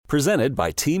Presented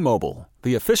by T-Mobile,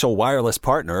 the official wireless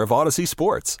partner of Odyssey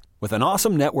Sports. With an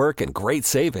awesome network and great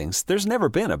savings, there's never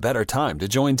been a better time to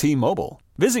join T-Mobile.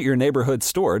 Visit your neighborhood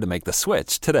store to make the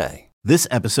switch today. This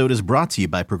episode is brought to you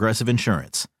by Progressive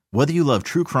Insurance. Whether you love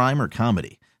true crime or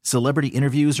comedy, celebrity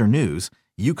interviews or news,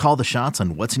 you call the shots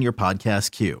on what's in your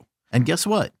podcast queue. And guess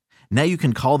what? Now you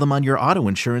can call them on your auto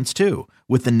insurance too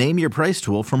with the Name Your Price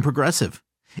tool from Progressive.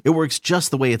 It works just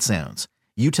the way it sounds.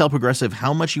 You tell Progressive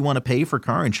how much you want to pay for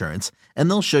car insurance, and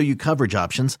they'll show you coverage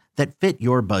options that fit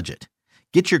your budget.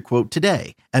 Get your quote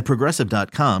today at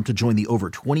Progressive.com to join the over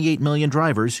 28 million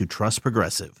drivers who trust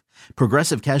Progressive.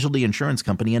 Progressive Casualty Insurance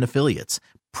Company and Affiliates.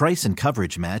 Price and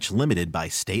coverage match limited by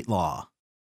state law.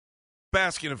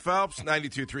 Baskin Phelps,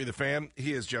 92.3 The Fan.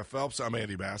 He is Jeff Phelps. I'm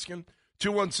Andy Baskin.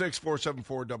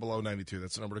 216-474-0092.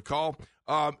 That's the number to call.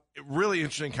 Really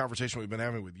interesting conversation we've been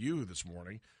having with you this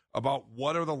morning about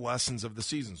what are the lessons of the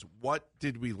seasons. What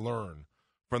did we learn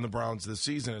from the Browns this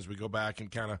season as we go back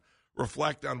and kind of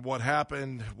reflect on what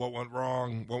happened, what went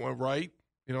wrong, what went right?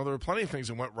 You know, there were plenty of things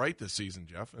that went right this season,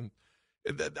 Jeff, and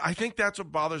I think that's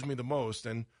what bothers me the most.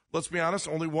 And let's be honest,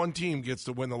 only one team gets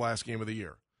to win the last game of the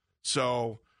year.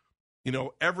 So, you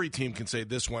know, every team can say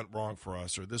this went wrong for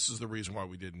us or this is the reason why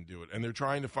we didn't do it. And they're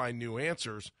trying to find new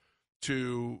answers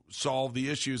to solve the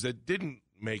issues that didn't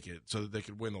make it so that they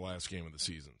could win the last game of the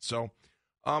season. So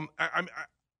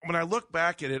when I look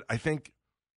back at it, I think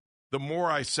the more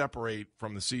I separate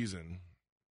from the season,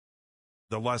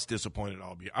 the less disappointed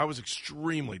I'll be. I was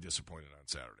extremely disappointed on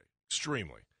Saturday.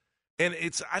 Extremely. And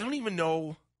I don't even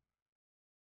know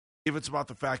if it's about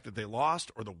the fact that they lost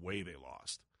or the way they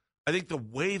lost. I think the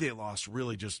way they lost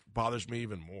really just bothers me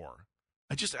even more.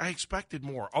 I expected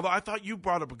more. Although I thought you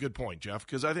brought up a good point, Jeff,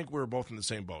 because I think we were both in the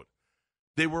same boat.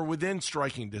 They were within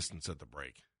striking distance at the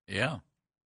break. Yeah.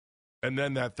 And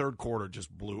then that third quarter just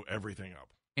blew everything up.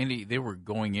 Andy, they were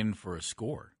going in for a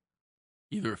score,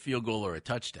 either a field goal or a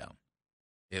touchdown.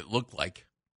 It looked like,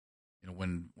 you know,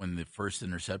 when the first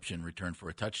interception returned for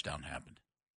a touchdown happened.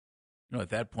 You know, at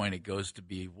that point it goes to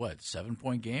be,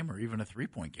 7-point game or even a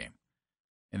 3-point game.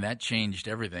 And that changed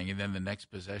everything. And then the next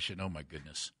possession, oh, my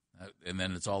goodness. And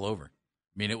then it's all over.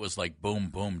 I mean, it was like boom,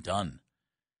 boom, done.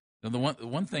 Now, the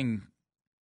one thing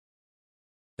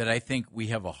that I think we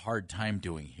have a hard time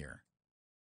doing here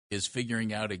is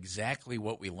figuring out exactly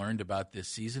what we learned about this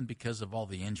season because of all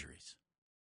the injuries.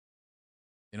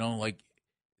 You know,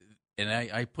 and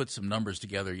I put some numbers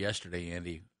together yesterday,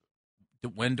 Andy.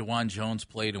 When DeJuan Jones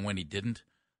played and when he didn't,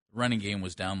 the running game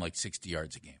was down like 60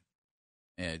 yards a game.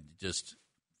 And just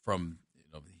from,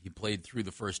 he played through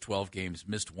the first 12 games,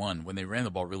 missed one. When they ran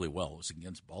the ball really well, it was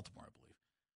against Baltimore, I believe.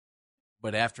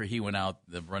 But after he went out,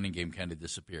 the running game kind of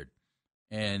disappeared.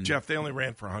 And Jeff, they only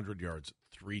ran for 100 yards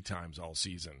 3 times all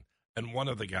season, and one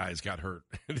of the guys got hurt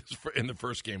in the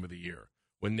first game of the year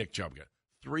when Nick Chubb got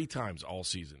 3 times all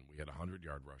season. We had a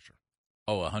 100-yard rusher.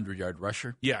 Oh, a 100-yard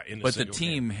rusher? Yeah, but the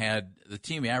team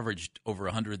averaged over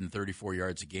 134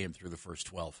 yards a game through the first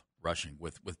 12 rushing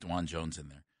with DeJuan Jones in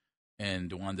there,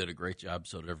 and DeJuan did a great job.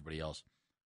 So did everybody else.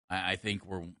 I think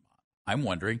I'm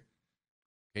wondering,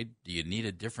 okay, do you need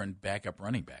a different backup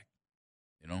running back?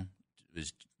 You know,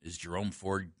 is Jerome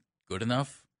Ford good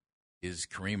enough? Is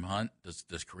Kareem Hunt, does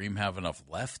Kareem have enough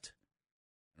left?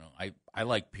 You know, I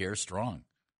like Pierre Strong,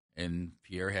 and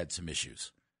Pierre had some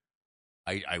issues.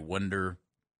 I wonder,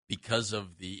 because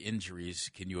of the injuries,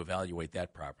 can you evaluate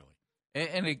that properly?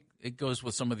 And it goes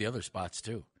with some of the other spots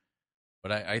too.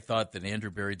 But I thought that Andrew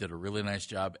Berry did a really nice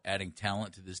job adding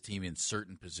talent to this team in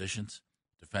certain positions,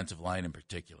 defensive line in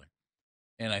particular.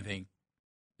 And I think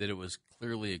that it was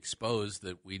clearly exposed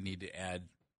that we need to add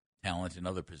talent in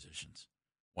other positions,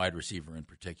 wide receiver in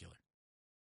particular.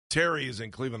 Terry is in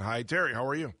Cleveland. Hi, Terry. How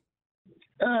are you?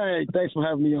 Hey, thanks for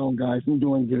having me on, guys. I'm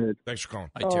doing good. Thanks for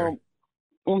calling. Hi, Terry.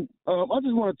 I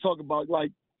just want to talk about,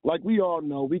 like we all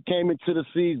know, we came into the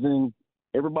season,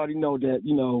 everybody know that,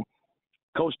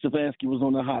 Coach Stefanski was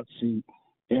on the hot seat.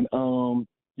 And,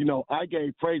 I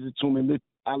gave praises to him, and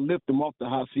I lift him off the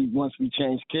hot seat once we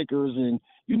changed kickers. And,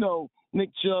 Nick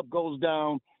Chubb goes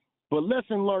down. But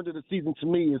lesson learned of the season to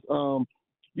me is,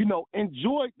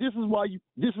 enjoy. This is why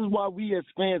we as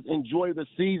fans enjoy the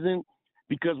season,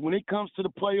 because when it comes to the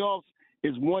playoffs,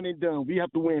 it's one and done. We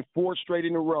have to win 4 straight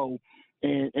in a row.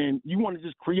 And you want to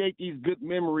just create these good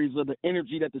memories of the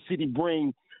energy that the city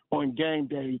brings on game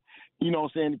day, you know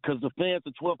what I'm saying? Because the fans,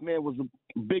 the 12th man was a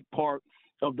big part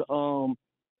of the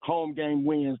home game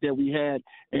wins that we had.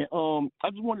 And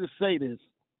I just wanted to say this.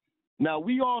 Now,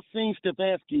 we all seen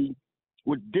Stefanski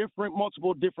with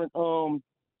multiple different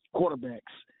quarterbacks.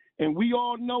 And we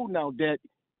all know now that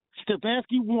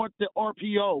Stefanski wants the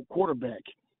RPO quarterback.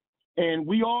 And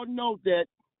we all know that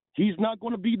he's not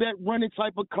going to be that running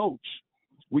type of coach.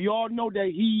 We all know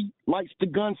that he likes to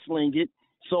gunsling it.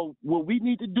 So what we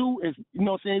need to do is, you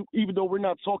know what I'm saying, even though we're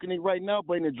not talking it right now,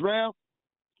 but in the draft,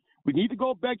 we need to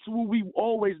go back to what we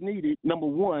always needed, number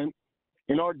one.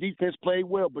 And our defense played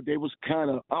well, but they was kind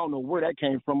of, I don't know where that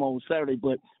came from on Saturday,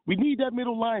 but we need that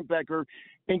middle linebacker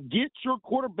and get your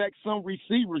quarterback some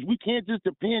receivers. We can't just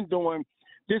depend on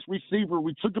this receiver.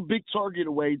 We took a big target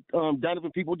away,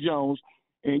 Donovan People-Jones.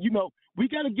 And, you know, we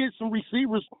got to get some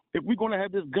receivers if we're going to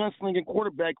have this gunslinging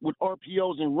quarterback with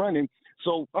RPOs and running.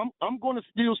 So I'm going to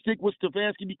still stick with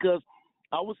Stefanski because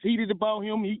I was heated about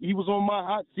him. He was on my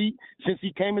hot seat since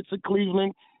he came into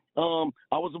Cleveland.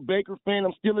 I was a Baker fan.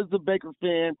 I'm still a Baker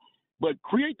fan. But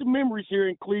create the memories here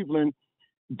in Cleveland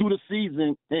through the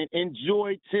season and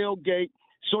enjoy, tailgate,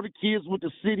 show the kids what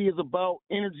the city is about,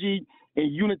 energy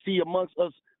and unity amongst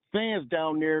us fans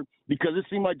down there, because it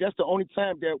seems like that's the only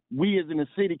time that we as in the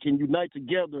city can unite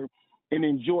together and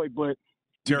enjoy. But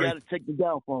Terry, you got to take the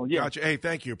downfall. Yeah. Gotcha. Hey,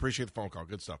 thank you. Appreciate the phone call.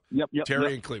 Good stuff. Yep.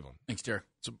 Terry in Cleveland. Thanks, Terry.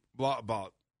 It's a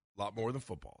lot more than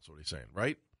football is what he's saying,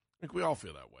 right? I think we all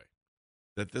feel that way,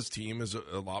 that this team is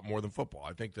a lot more than football.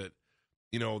 I think that,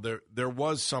 you know, there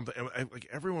was something, like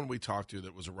everyone we talked to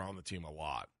that was around the team a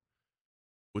lot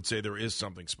would say there is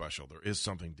something special. There is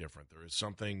something different. There is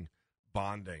something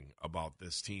bonding about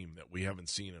this team that we haven't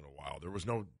seen in a while. There was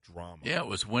no drama. Yeah, it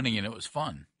was winning and it was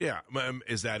fun. Yeah.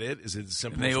 Is that it? Is it as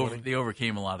simple as winning? They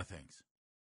overcame a lot of things.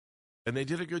 And they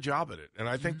did a good job at it. And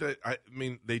I think that,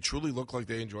 they truly looked like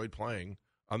they enjoyed playing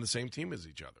on the same team as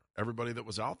each other, everybody that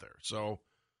was out there. So,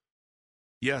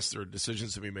 yes, there are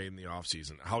decisions to be made in the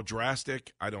offseason. How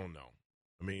drastic, I don't know.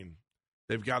 I mean,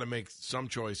 they've got to make some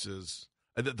choices.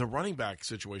 The running back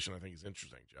situation, I think, is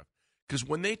interesting, Jeff. Because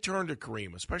when they turned to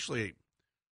Kareem, especially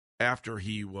after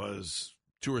he was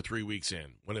 2 or 3 weeks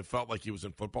in, when it felt like he was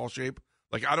in football shape,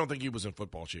 like I don't think he was in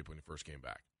football shape when he first came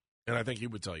back. And I think he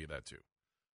would tell you that too.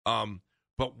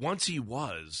 But once he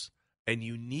was, and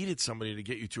you needed somebody to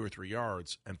get you 2 or 3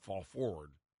 yards and fall forward,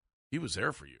 he was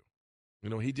there for you. You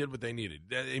know, he did what they needed.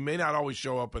 He may not always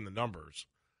show up in the numbers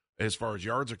as far as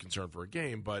yards are concerned for a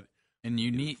game, but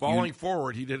falling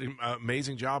forward, he did an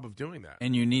amazing job of doing that.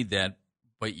 And you need that,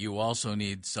 but you also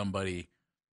need somebody,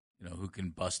 you know, who can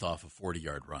bust off a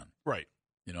 40-yard run. Right.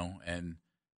 You know, and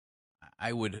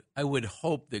I would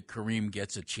hope that Kareem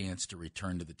gets a chance to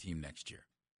return to the team next year.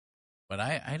 But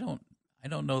I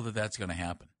don't know that that's going to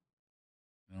happen.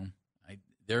 You know,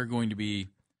 they're going to be,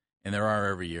 and there are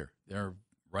every year, there are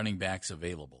running backs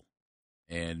available.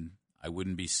 And I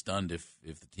wouldn't be stunned if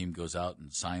the team goes out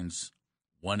and signs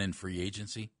one in free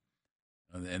agency.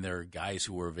 And there are guys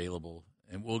who are available,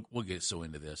 and we'll get so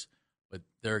into this, but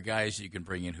there are guys you can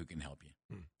bring in who can help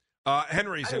you.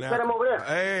 Henry's in Akron. Over there.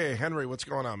 Hey, Henry, what's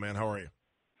going on, man? How are you?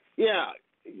 Yeah,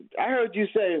 I heard you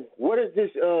say, what is this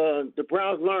the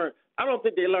Browns learn? I don't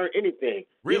think they learned anything.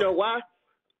 Really? You know why?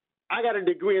 I got a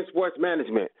degree in sports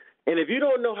management. And if you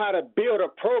don't know how to build a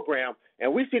program,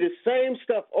 and we see the same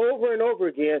stuff over and over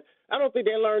again, I don't think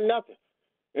they learn nothing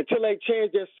until they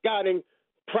change their scouting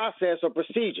process or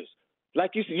procedures.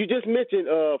 Like you just mentioned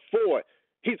Ford.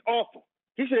 He's awful.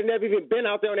 He should have never even been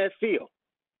out there on that field.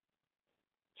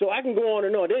 So I can go on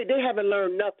and on. They haven't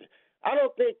learned nothing. I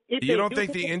don't think. You don't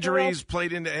think the injuries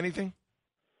played into anything?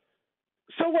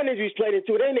 So what injuries played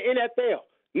into it? They're in the NFL.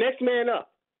 Next man up.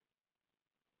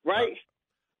 Right?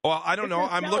 Well, I don't know.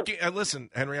 I'm looking – listen,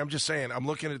 Henry, I'm just saying. I'm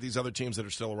looking at these other teams that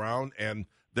are still around, and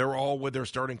they're all with their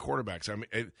starting quarterbacks. I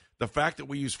mean, the fact that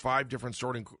we used 5 different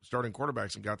starting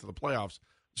quarterbacks and got to the playoffs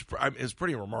is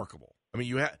pretty remarkable. I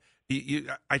mean,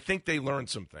 I think they learned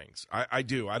some things. I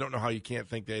do. I don't know how you can't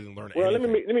think they didn't learn anything. Well, let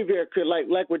me be very clear.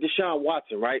 Like with Deshaun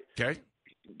Watson, right? Okay.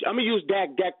 I'm going to use Dak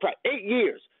 8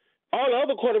 years. All the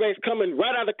other quarterbacks coming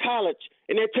right out of college,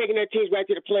 and they're taking their teams right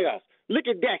to the playoffs. Look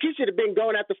at Dak. He should have been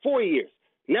going after 4 years.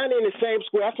 Now they're in the same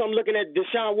school. That's why I'm looking at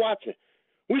Deshaun Watson.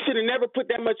 We should have never put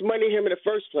that much money in him in the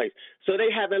first place. So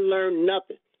they haven't learned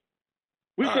nothing.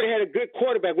 We should have had a good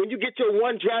quarterback. When you get your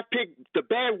one draft pick, the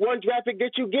bad one draft pick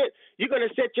that you get, you're going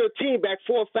to set your team back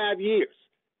 4 or 5 years.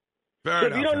 So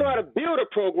if you don't know how to build a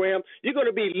program, you're going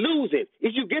to be losing.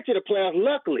 If you get to the playoffs,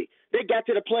 luckily, they got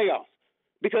to the playoffs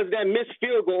because that missed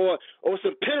field goal or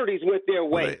some penalties went their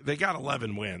way. Well, they got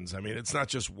 11 wins. I mean, it's not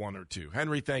just 1 or 2.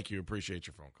 Henry, thank you. Appreciate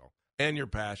your phone call and your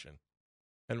passion.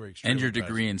 Henry, and your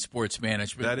degree in sports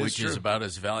management, which true. is about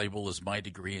as valuable as my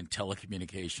degree in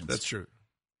telecommunications. That's true.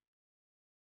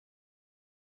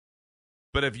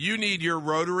 But if you need your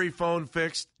rotary phone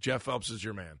fixed, Jeff Phelps is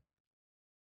your man.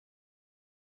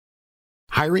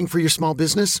 Hiring for your small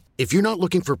business? If you're not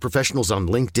looking for professionals on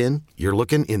LinkedIn, you're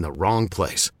looking in the wrong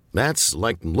place. That's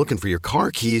like looking for your car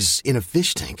keys in a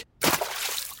fish tank.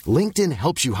 LinkedIn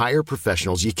helps you hire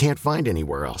professionals you can't find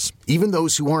anywhere else, even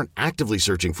those who aren't actively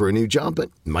searching for a new job but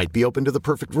might be open to the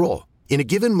perfect role. In a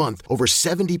given month, over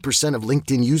 70% of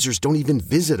LinkedIn users don't even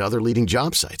visit other leading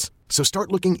job sites. So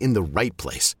start looking in the right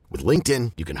place. With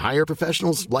LinkedIn, you can hire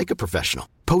professionals like a professional.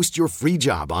 Post your free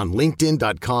job on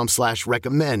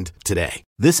linkedin.com/recommend today.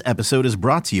 This episode is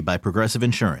brought to you by Progressive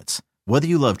Insurance. Whether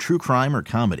you love true crime or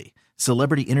comedy,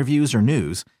 celebrity interviews or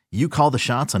news, you call the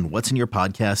shots on what's in your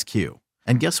podcast queue.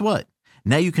 And guess what?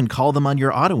 Now you can call them on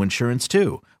your auto insurance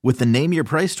too with the Name Your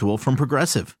Price tool from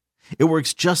Progressive. It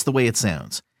works just the way it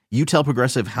sounds. You tell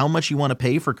Progressive how much you want to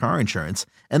pay for car insurance,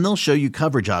 and they'll show you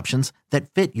coverage options that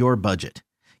fit your budget.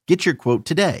 Get your quote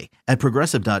today at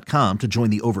Progressive.com to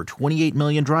join the over 28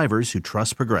 million drivers who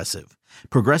trust Progressive.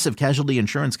 Progressive Casualty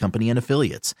Insurance Company and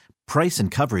Affiliates. Price and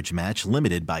coverage match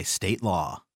limited by state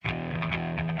law.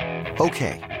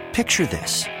 Okay, picture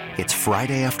this. It's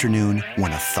Friday afternoon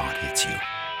when a thought hits you.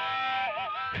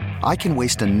 I can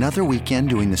waste another weekend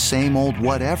doing the same old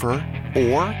whatever,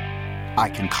 or I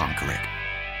can conquer it.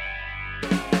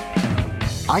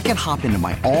 I can hop into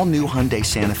my all-new Hyundai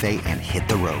Santa Fe and hit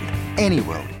the road. Any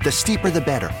road. The steeper, the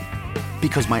better.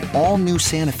 Because my all-new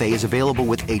Santa Fe is available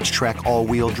with H-Track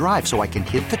all-wheel drive, so I can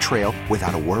hit the trail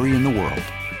without a worry in the world.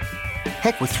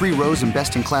 Heck, with 3 rows and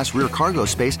best-in-class rear cargo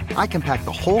space, I can pack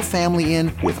the whole family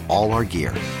in with all our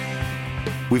gear.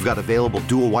 We've got available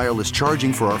dual wireless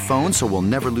charging for our phones, so we'll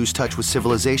never lose touch with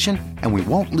civilization, and we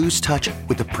won't lose touch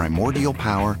with the primordial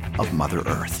power of Mother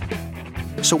Earth.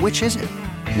 So which is it?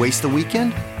 Waste the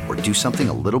weekend or do something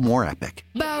a little more epic?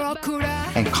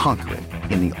 And conquer it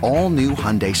in the all-new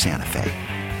Hyundai Santa Fe.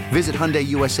 Visit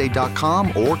HyundaiUSA.com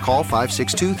or call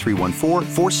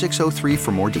 562-314-4603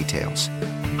 for more details.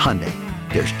 Hyundai,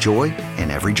 there's joy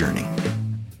in every journey.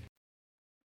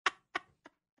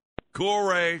 Cool,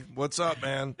 Ray. What's up,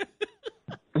 man?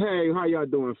 Hey, how y'all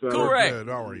doing, fellas? Cool, Ray. Good.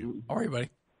 How are you? How are you, buddy?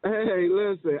 Hey,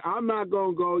 listen, I'm not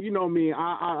gonna go. You know me.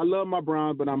 I love my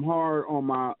Browns, but I'm hard on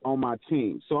my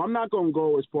team. So I'm not gonna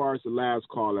go as far as the last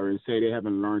caller and say they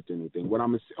haven't learned anything. Or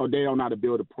they don't know how to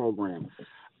build a program.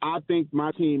 I think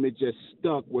my team is just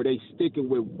stuck where they sticking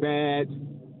with bad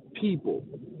people.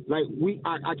 Like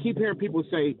I keep hearing people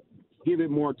say, give it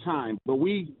more time, but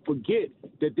we forget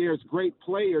that there's great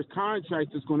players,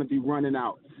 contracts that's going to be running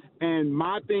out. And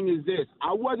my thing is this: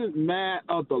 I wasn't mad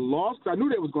of the loss because I knew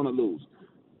they was going to lose.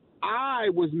 I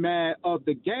was mad of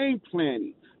the game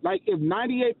planning. Like, if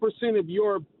 98% of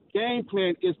your game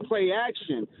plan is play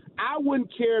action, I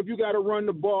wouldn't care if you got to run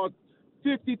the ball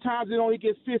 50 times and only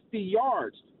get 50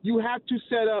 yards. You have to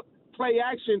set up play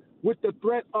action with the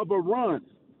threat of a run.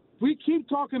 We keep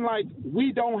talking like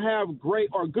we don't have great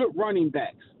or good running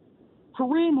backs.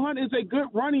 Kareem Hunt is a good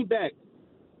running back.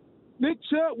 Nick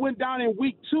Chubb went down in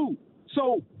week 2.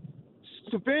 So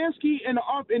Stefanski and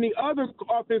the other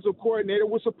offensive coordinator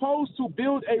were supposed to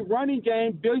build a running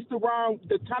game based around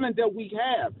the talent that we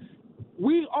have.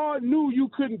 We all knew you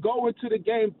couldn't go into the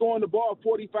game throwing the ball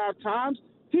 45 times.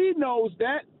 He knows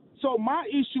that. So my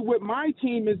issue with my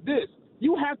team is this: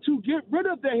 you have to get rid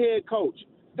of the head coach.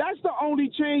 That's the only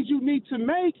change you need to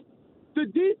make. The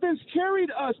defense carried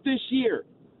us this year.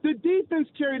 The defense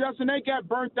carried us, and they got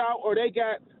burnt out or they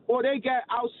got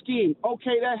out-schemed.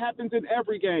 Okay, that happens in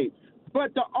every game.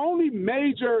 But the only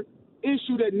major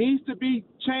issue that needs to be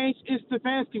changed is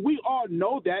Stefanski. We all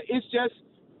know that. It's just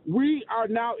we are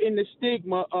now in the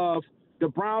stigma of the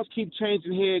Browns keep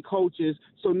changing head coaches.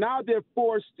 So now they're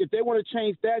forced, if they want to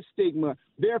change that stigma,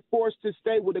 they're forced to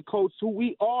stay with a coach who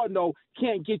we all know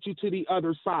can't get you to the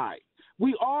other side.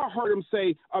 We all heard him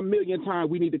say a million times,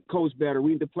 we need to coach better.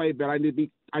 We need to play better. I need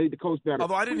to coach better.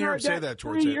 Although I didn't hear him say that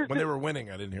towards it. When they were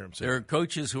winning, I didn't hear him say that. There are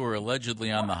coaches who are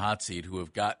allegedly on the hot seat who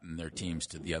have gotten their teams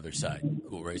to the other side.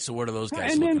 Cool, right? So what are those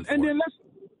guys looking for? And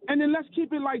then let's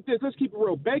keep it like this. Let's keep it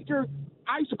real. Baker,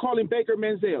 I used to call him Baker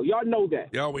Manziel. Y'all know that.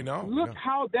 Yeah, we know. Look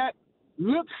how that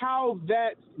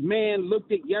man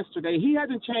looked at yesterday. He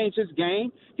hasn't changed his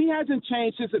game. He hasn't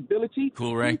changed his ability.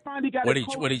 Cool, Ray.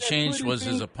 What he changed was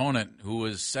his opponent, who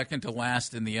was second to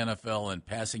last in the NFL in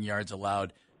passing yards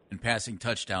allowed and passing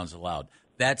touchdowns allowed.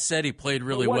 That said, he played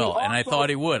really well, and I thought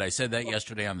he would. I said that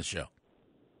yesterday on the show.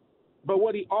 But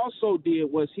what he also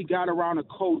did was he got around a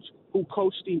coach who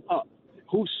coached him up,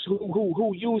 who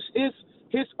used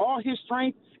all his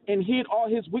strength and hid all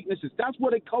his weaknesses. That's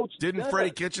what a coach does. Didn't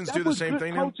Freddie Kitchens do the same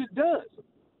thing? Coach does.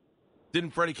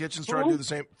 Didn't Freddie Kitchens try to do the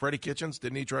same? Freddie Kitchens,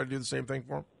 didn't he try to do the same thing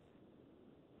for him?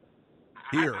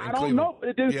 Here I in don't Cleveland. know.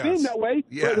 It didn't seem that way.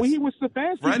 Yes. But when he was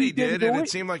Stefanski, Freddie he didn't did, and do it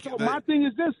seemed like so. My thing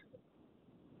is this: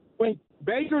 when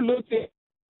Baker looked at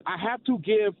I have to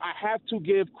give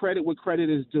credit where credit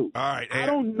is due. All right. I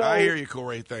don't know. I hear you,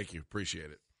 Corey. Thank you.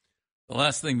 Appreciate it. The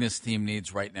last thing this team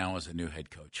needs right now is a new head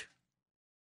coach.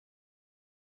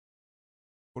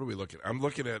 What are we looking at? I'm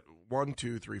looking at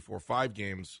 5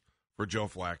 games for Joe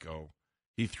Flacco.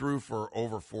 He threw for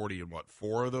over 40 in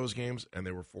 4 of those games, and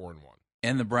they were 4-1.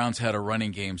 And the Browns had a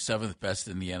running game, 7th best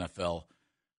in the NFL,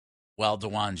 while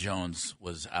DeJuan Jones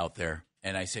was out there.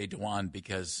 And I say DeJuan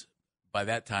because by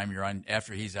that time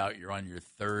after he's out, you're on your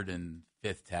 3rd and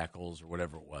 5th tackles or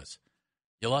whatever it was.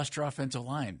 You lost your offensive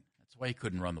line. That's why you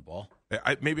couldn't run the ball.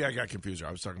 Maybe I got confused.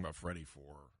 I was talking about Freddie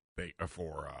for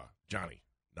Johnny,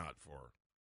 not for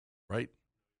right.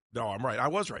 No, I'm right. I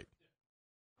was right.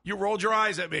 You rolled your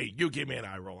eyes at me. You gave me an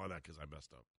eye roll on that because I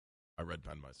messed up. I red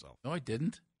penned myself. No, I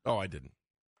didn't. Oh, I didn't.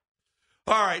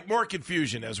 All right, more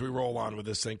confusion as we roll on with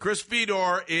this thing. Chris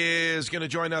Fedor is going to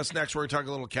join us next. We're going to talk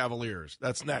a little Cavaliers.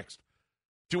 That's next.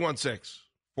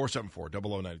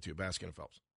 216-474-0092. Baskin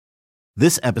Phelps.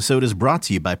 This episode is brought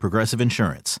to you by Progressive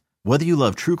Insurance. Whether you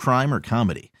love true crime or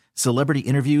comedy, celebrity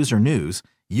interviews or news,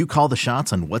 you call the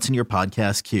shots on what's in your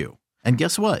podcast queue. And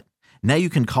guess what? Now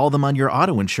you can call them on your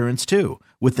auto insurance too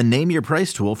with the Name Your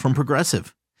Price tool from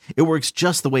Progressive. It works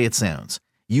just the way it sounds.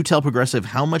 You tell Progressive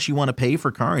how much you want to pay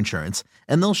for car insurance,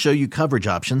 and they'll show you coverage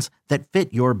options that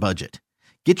fit your budget.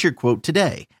 Get your quote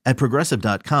today at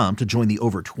Progressive.com to join the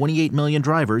over 28 million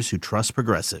drivers who trust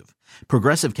Progressive.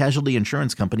 Progressive Casualty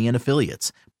Insurance Company and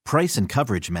Affiliates. Price and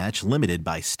coverage match limited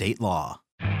by state law.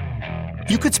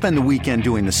 You could spend the weekend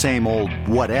doing the same old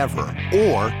whatever,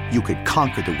 or you could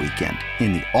conquer the weekend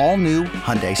in the all-new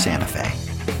Hyundai Santa Fe.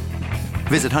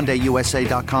 Visit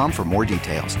HyundaiUSA.com for more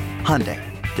details. Hyundai,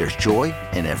 there's joy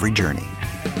in every journey.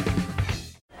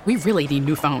 We really need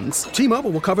new phones. T-Mobile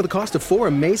will cover the cost of 4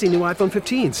 amazing new iPhone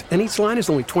 15s, and each line is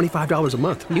only $25 a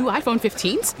month. New iPhone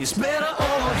 15s? It's better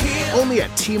over here. Only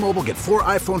at T-Mobile, get 4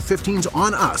 iPhone 15s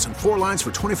on us and 4 lines for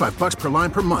 $25 per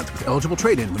line per month with eligible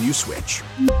trade-in when you switch.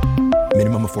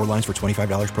 Minimum of 4 lines for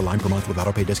 $25 per line per month with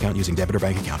autopay discount using debit or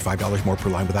bank account. $5 more per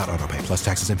line without autopay, plus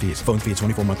taxes and fees. Phone fee at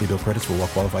 24 monthly bill credits for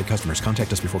well-qualified customers.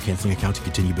 Contact us before canceling account to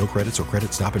continue bill credits or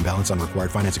credit stop and balance on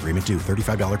required finance agreement due.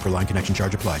 $35 per line connection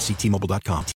charge applies. See T-Mobile.com.